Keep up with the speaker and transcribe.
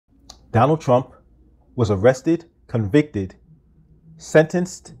Donald Trump was arrested, convicted,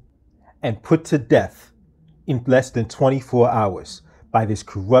 sentenced, and put to death in less than 24 hours by this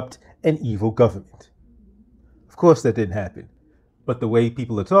corrupt and evil government. Of course that didn't happen, but the way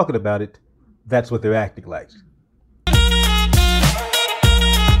people are talking about it, that's what they're acting like.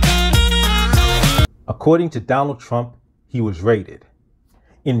 According to Donald Trump, he was raided.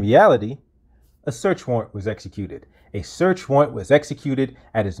 In reality, a search warrant was executed. A search warrant was executed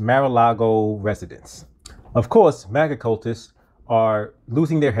at his Mar-a-lago residence. Of course, MAGA cultists are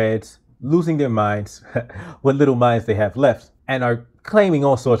losing their heads, losing their minds, what little minds they have left, and are claiming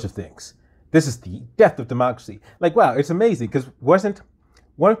all sorts of things. This is the death of democracy. Like, wow, it's amazing, because weren't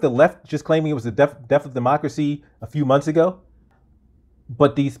the left just claiming it was the death of democracy a few months ago?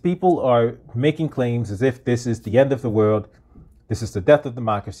 But these people are making claims as if this is the end of the world, this is the death of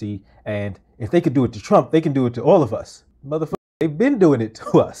democracy, and if they could do it to Trump, they can do it to all of us. Motherfucker, they've been doing it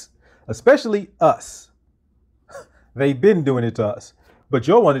to us, especially us. They've been doing it to us. But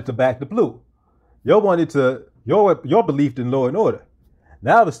y'all wanted to back the blue. Y'all believed in law and order.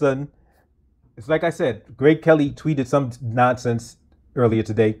 Now all of a sudden, it's like I said, Greg Kelly tweeted some nonsense earlier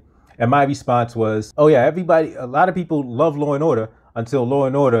today, and my response was, oh yeah, a lot of people love law and order until law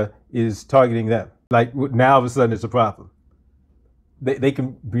and order is targeting them. Like, now all of a sudden it's a problem.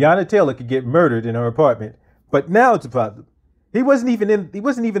 Breonna Taylor could get murdered in her apartment, but now it's a problem. He wasn't even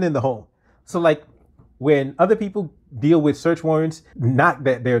in the home. So like, when other people deal with search warrants,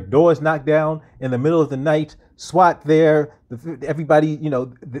 their doors knocked down in the middle of the night, SWAT there, everybody,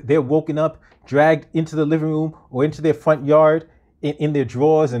 they're woken up, dragged into the living room or into their front yard in their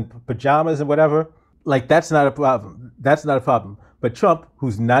drawers and pajamas and whatever. Like, that's not a problem. That's not a problem. But Trump,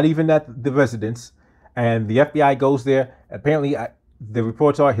 who's not even at the residence, and the FBI goes there, apparently the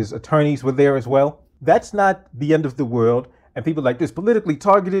reports are his attorneys were there as well. That's not the end of the world. And people like this politically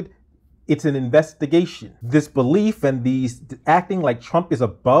targeted, it's an investigation. This belief and these acting like Trump is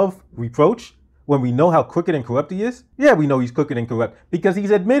above reproach when we know how crooked and corrupt he is. Yeah, we know he's crooked and corrupt because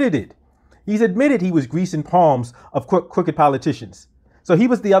he's admitted it. He's admitted he was greasing palms of crooked politicians. So he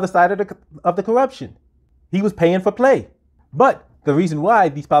was the other side of the corruption. He was paying for play. But the reason why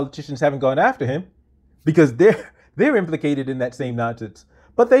these politicians haven't gone after him, because they're implicated in that same nonsense.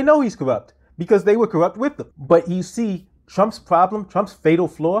 But they know he's corrupt because they were corrupt with them. But you see, Trump's problem, Trump's fatal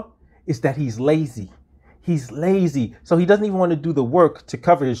flaw, is that he's lazy. He's lazy, so he doesn't even want to do the work to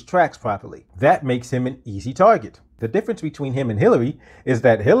cover his tracks properly. That makes him an easy target. The difference between him and Hillary is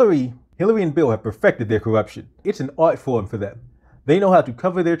that Hillary and Bill have perfected their corruption. It's an art form for them. They know how to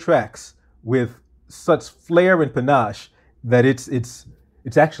cover their tracks with such flair and panache that it's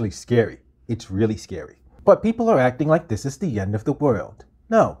actually scary. It's really scary. But people are acting like this is the end of the world.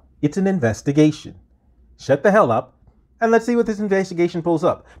 No, it's an investigation. Shut the hell up. And let's see what this investigation pulls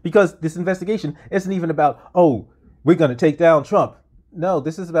up. Because this investigation isn't even about, oh, we're going to take down Trump. No,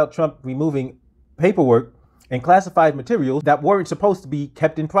 this is about Trump removing paperwork and classified materials that weren't supposed to be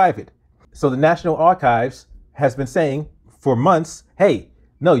kept in private. So the National Archives has been saying for months, hey,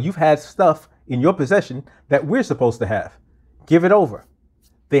 no, you've had stuff in your possession that we're supposed to have. Give it over.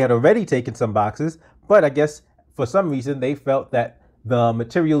 They had already taken some boxes, but I guess for some reason they felt that the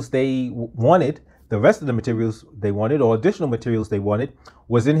materials they wanted, the rest of the materials they wanted or additional materials they wanted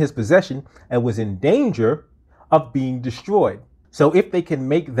was in his possession and was in danger of being destroyed. So if they can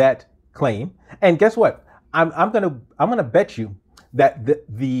make that claim, and guess what? I'm gonna bet you that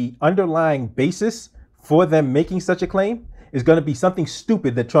the underlying basis for them making such a claim is going to be something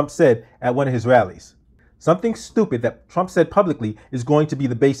stupid that Trump said at one of his rallies. Something stupid that Trump said publicly is going to be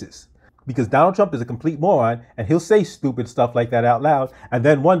the basis. Because Donald Trump is a complete moron and he'll say stupid stuff like that out loud and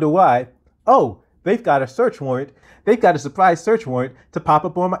then wonder why, oh, they've got a search warrant. They've got a surprise search warrant to pop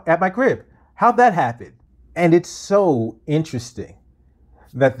up at my crib. How'd that happen? And it's so interesting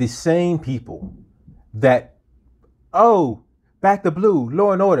that the same people that, oh, back the blue,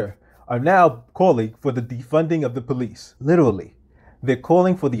 law and order, are now calling for the defunding of the police. Literally, they're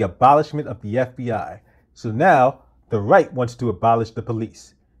calling for the abolishment of the FBI. So now the right wants to abolish the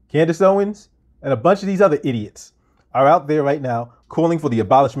police. Candace Owens and a bunch of these other idiots are out there right now calling for the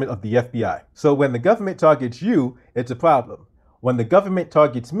abolishment of the FBI. So when the government targets you, it's a problem. When the government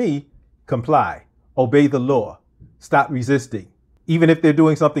targets me, comply, obey the law, stop resisting. Even if they're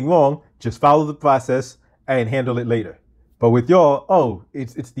doing something wrong, just follow the process and handle it later. But with y'all, oh,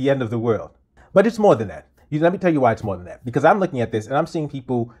 it's the end of the world. But it's more than that. Let me tell you why it's more than that. Because I'm looking at this and I'm seeing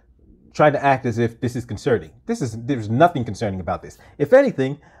people trying to act as if this is concerning. There's nothing concerning about this. If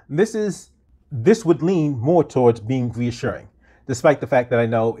anything, this would lean more towards being reassuring, despite the fact that I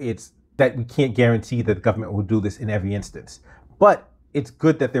know that we can't guarantee that the government will do this in every instance. But it's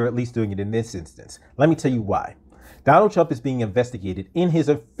good that they're at least doing it in this instance. Let me tell you why. Donald Trump is being investigated in his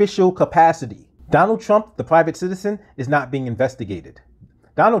official capacity. Donald Trump, the private citizen, is not being investigated.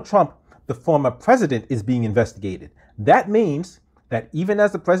 Donald Trump, the former president, is being investigated. That means that even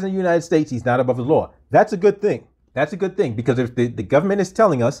as the president of the United States, he's not above the law. That's a good thing. That's a good thing, because if the government is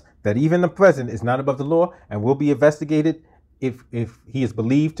telling us that even the president is not above the law and will be investigated if he is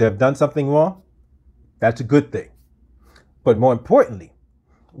believed to have done something wrong, that's a good thing. But more importantly,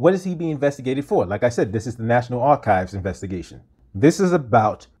 what is he being investigated for? Like I said, this is the National Archives investigation. This is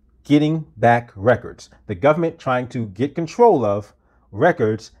about getting back records. The government trying to get control of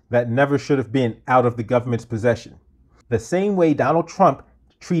records that never should have been out of the government's possession. The same way Donald Trump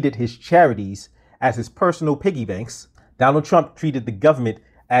treated his charities as his personal piggy banks, Donald Trump treated the government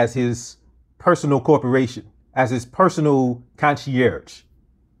as his personal corporation, as his personal concierge.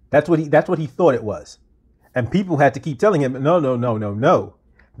 That's what he thought it was. And people had to keep telling him, no, no, no, no, no.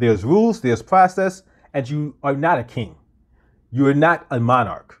 There's rules, there's process, and you are not a king. You are not a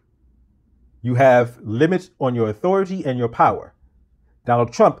monarch. You have limits on your authority and your power.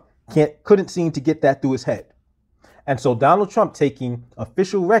 Donald Trump couldn't seem to get that through his head. And so Donald Trump taking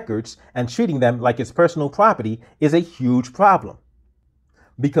official records and treating them like his personal property is a huge problem.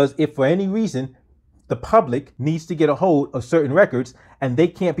 Because if for any reason the public needs to get a hold of certain records and they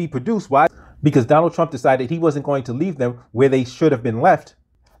can't be produced, why? Because Donald Trump decided he wasn't going to leave them where they should have been left,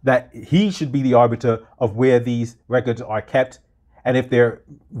 that he should be the arbiter of where these records are kept and if they're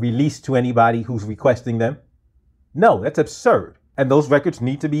released to anybody who's requesting them. No, that's absurd. And those records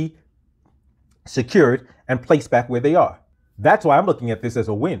need to be secured and placed back where they are. That's why I'm looking at this as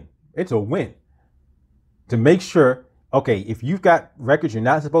a win. It's a win. To make sure, okay, if you've got records you're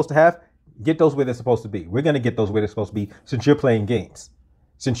not supposed to have, get those where they're supposed to be. We're going to get those where they're supposed to be since you're playing games.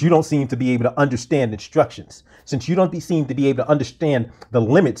 Since you don't seem to be able to understand instructions, since you don't seem to be able to understand the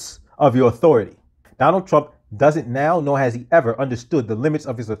limits of your authority. Donald Trump doesn't now, nor has he ever understood the limits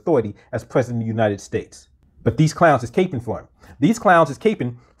of his authority as president of the United States. But these clowns is caping for him. These clowns is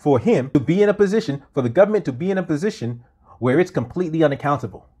caping for him to be in a position, for the government to be in a position where it's completely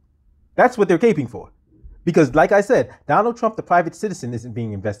unaccountable. That's what they're caping for. Because like I said, Donald Trump, the private citizen, isn't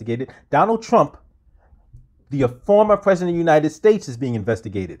being investigated. Donald Trump, the former president of the United States, is being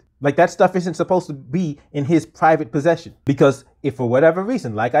investigated. Like that stuff isn't supposed to be in his private possession. Because if for whatever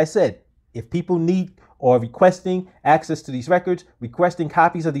reason, like I said, if people need or requesting access to these records, requesting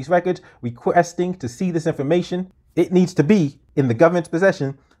copies of these records, requesting to see this information, it needs to be in the government's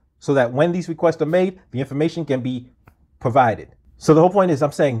possession so that when these requests are made, the information can be provided. So the whole point is,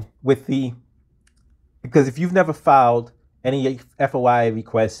 I'm saying because if you've never filed any FOI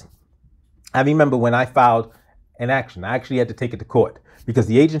requests, I remember when I filed an action, I actually had to take it to court because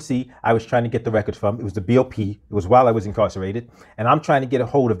the agency I was trying to get the records from, it was the BOP, it was while I was incarcerated, and I'm trying to get a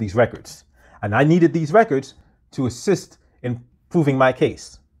hold of these records. And I needed these records to assist in proving my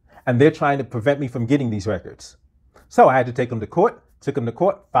case. And they're trying to prevent me from getting these records. So I had to take them to court,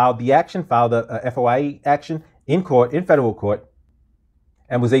 filed the action, filed a FOIA action in court, in federal court,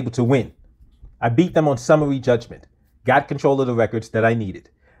 and was able to win. I beat them on summary judgment, got control of the records that I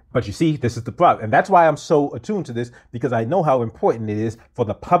needed. But you see, this is the problem. And that's why I'm so attuned to this, because I know how important it is for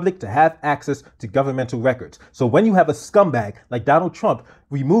the public to have access to governmental records. So when you have a scumbag like Donald Trump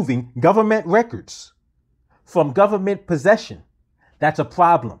removing government records from government possession, that's a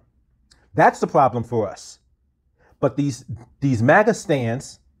problem. That's the problem for us. But these MAGA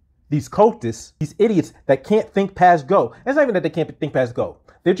stands, these cultists, these idiots that can't think past go. It's not even that they can't think past go.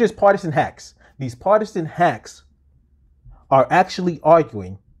 They're just partisan hacks. These partisan hacks are actually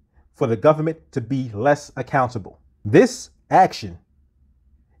arguing for the government to be less accountable. This action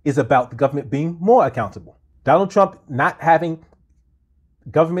is about the government being more accountable. Donald Trump not having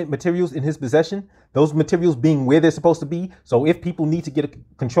government materials in his possession, those materials being where they're supposed to be, so if people need to get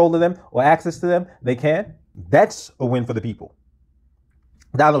control of them or access to them, they can. That's a win for the people.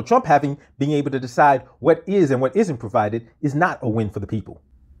 Donald Trump being able to decide what is and what isn't provided is not a win for the people.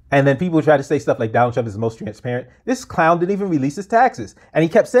 And then people try to say stuff like Donald Trump is the most transparent. This clown didn't even release his taxes. And he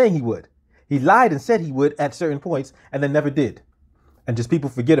kept saying he would. He lied and said he would at certain points and then never did. And just people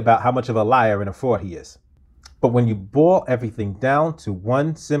forget about how much of a liar and a fraud he is. But when you boil everything down to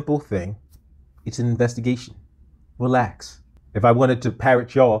one simple thing, it's an investigation. Relax. If I wanted to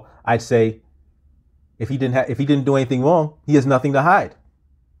parrot y'all, I'd say, if he didn't do anything wrong, he has nothing to hide.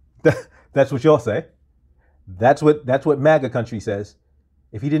 That's what y'all say. That's what MAGA country says.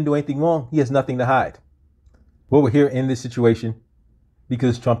 If he didn't do anything wrong, he has nothing to hide. Well, we're here in this situation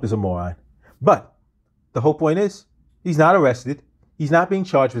because Trump is a moron. But the whole point is, he's not arrested. He's not being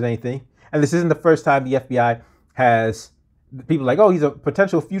charged with anything. And this isn't the first time the FBI has People are like, oh, he's a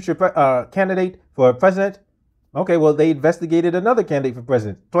potential future candidate for president. Okay, well, they investigated another candidate for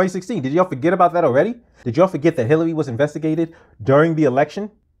president, 2016. Did y'all forget about that already? Did y'all forget that Hillary was investigated during the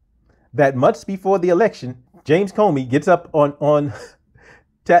election? That months before the election, James Comey gets up on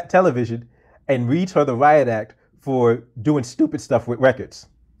television and reads her the riot act for doing stupid stuff with records.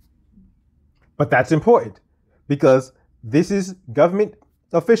 But that's important because this is government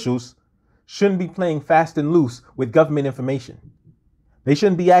officials shouldn't be playing fast and loose with government information. They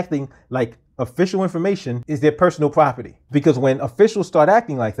shouldn't be acting like official information is their personal property. Because when officials start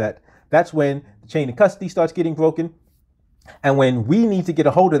acting like that, that's when the chain of custody starts getting broken. And when we need to get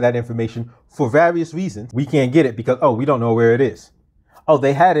a hold of that information for various reasons, we can't get it because, oh, we don't know where it is. Oh,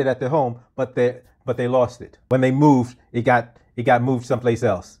 they had it at their home, but they lost it. When they moved, it got moved someplace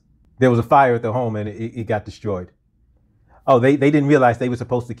else. There was a fire at their home and it got destroyed. Oh, they didn't realize they were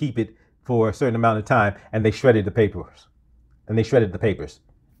supposed to keep it for a certain amount of time and they shredded the papers.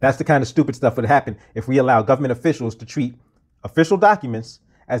 That's the kind of stupid stuff that would happen if we allow government officials to treat official documents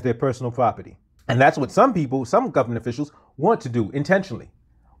as their personal property. And that's what some government officials want to do intentionally.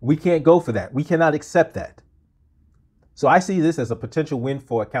 We can't go for that. We cannot accept that. So I see this as a potential win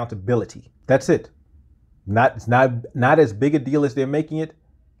for accountability. That's it. It's not as big a deal as they're making it,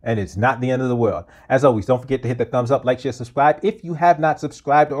 and it's not the end of the world. As always, don't forget to hit the thumbs up, like, share, subscribe if you have not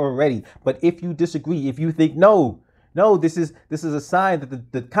subscribed already. But if you disagree, if you think no, this is a sign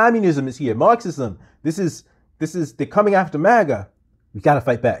that the communism is here, Marxism, they're coming after MAGA, we gotta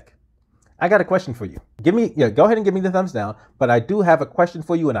fight back. I got a question for you. Go ahead and give me the thumbs down, but I do have a question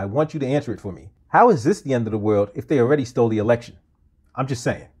for you and I want you to answer it for me. How is this the end of the world if they already stole the election? I'm just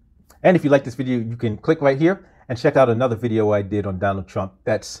saying. And if you like this video, you can click right here and check out another video I did on Donald Trump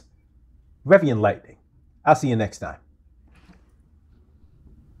that's very enlightening. I'll see you next time.